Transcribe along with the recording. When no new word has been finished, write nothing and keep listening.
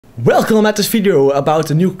Welcome at this video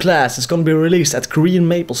about a new class. It's gonna be released at Korean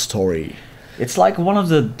MapleStory. It's like one of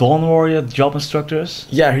the Dawn Warrior job instructors.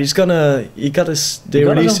 Yeah, they released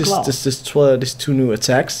these two new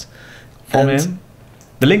attacks. From him.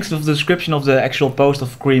 The links to the description of the actual post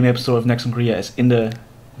of Korean MapleStory of Next on Korea is in the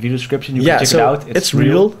video description. You can check it out. It's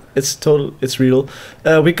real. It's real.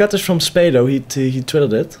 We got this from Spado. He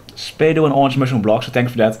tweeted it. Spado and Orange Mushroom blog, so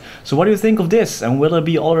thanks for that. So what do you think of this? And will there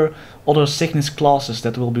be other sickness classes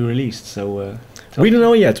that will be released? So we don't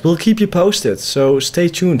know yet. We'll keep you posted. So stay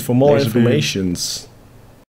tuned for more informations.